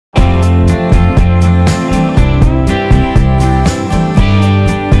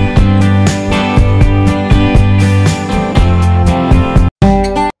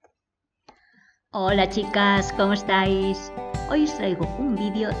Hola chicas, ¿cómo estáis? Hoy os traigo un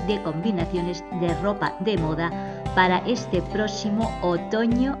vídeo de combinaciones de ropa de moda para este próximo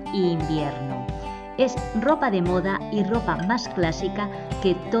otoño e invierno. Es ropa de moda y ropa más clásica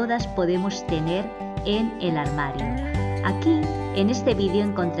que todas podemos tener en el armario. Aquí en este vídeo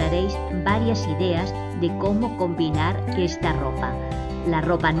encontraréis varias ideas de cómo combinar esta ropa. La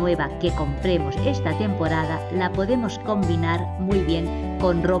ropa nueva que compremos esta temporada la podemos combinar muy bien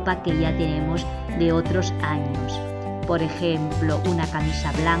con ropa que ya tenemos de otros años. Por ejemplo, una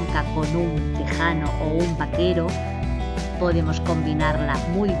camisa blanca con un tejano o un vaquero, podemos combinarla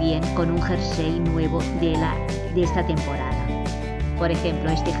muy bien con un jersey nuevo de esta temporada. Por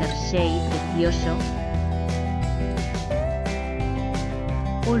ejemplo, este jersey precioso,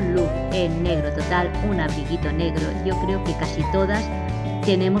 un look en negro total, un abriguito negro. Yo creo que casi todas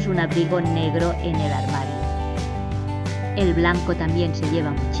tenemos un abrigo negro en el armario. El blanco también se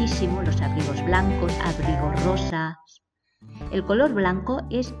lleva muchísimo, los abrigos blancos, abrigos rosas. El color blanco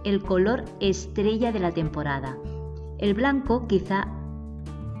es el color estrella de la temporada. El blanco quizá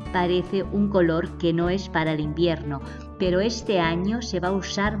parece un color que no es para el invierno, pero este año se va a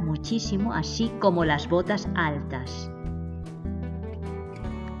usar muchísimo, así como las botas altas.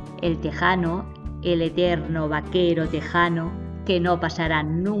 El tejano, el eterno vaquero tejano, que no pasará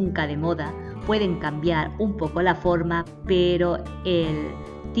nunca de moda. Pueden cambiar un poco la forma, pero el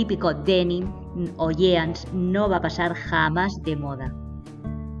típico denim o jeans no va a pasar jamás de moda.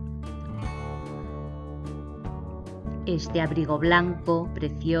 Este abrigo blanco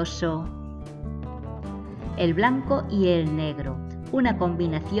precioso, el blanco y el negro, una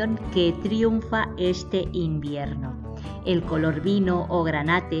combinación que triunfa este invierno. El color vino o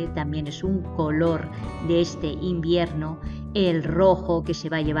granate también es un color de este invierno. El rojo que se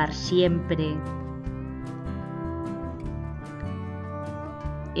va a llevar siempre.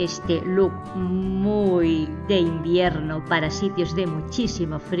 Este look muy de invierno para sitios de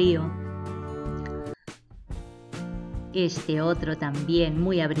muchísimo frío. Este otro también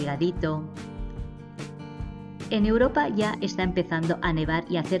muy abrigadito. En Europa ya está empezando a nevar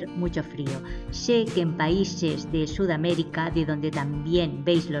y a hacer mucho frío. Sé que en países de Sudamérica, de donde también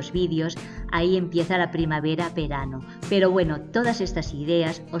veis los vídeos, ahí empieza la primavera-verano. Pero bueno, todas estas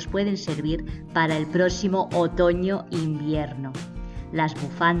ideas os pueden servir para el próximo otoño-invierno. Las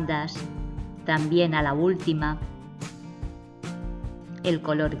bufandas, también a la última. El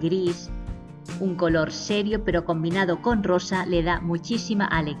color gris. Un color serio pero combinado con rosa le da muchísima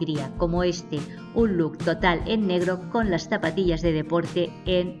alegría, como este, un look total en negro con las zapatillas de deporte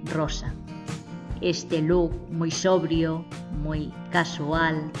en rosa. Este look muy sobrio, muy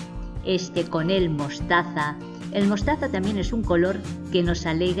casual, este con el mostaza. El mostaza también es un color que nos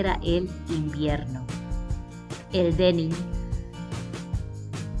alegra el invierno. El denim,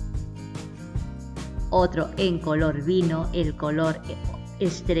 otro en color vino, el color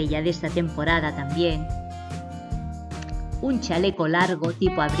estrella de esta temporada también. Un chaleco largo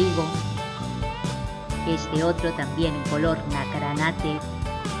tipo abrigo, este otro también en color granate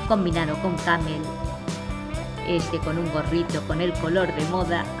combinado con camel, este con un gorrito con el color de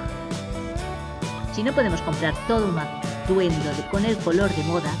moda. Si no podemos comprar todo un atuendo con el color de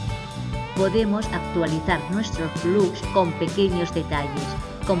moda, podemos actualizar nuestros looks con pequeños detalles,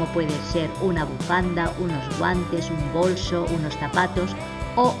 como puede ser una bufanda, unos guantes, un bolso, unos zapatos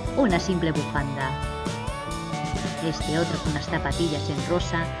o una simple bufanda. Este otro con las zapatillas en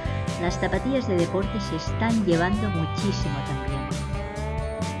rosa. Las zapatillas de deporte se están llevando muchísimo también.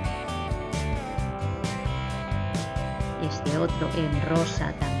 Este otro en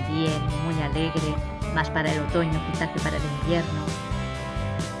rosa también, muy alegre, más para el otoño quizá que para el invierno.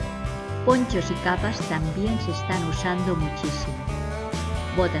 Ponchos y capas también se están usando muchísimo.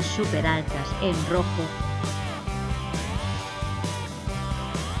 Botas súper altas en rojo,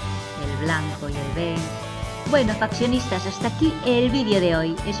 el blanco y el beige. Bueno, fashionistas, hasta aquí el vídeo de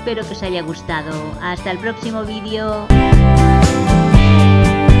hoy. Espero que os haya gustado. Hasta el próximo vídeo.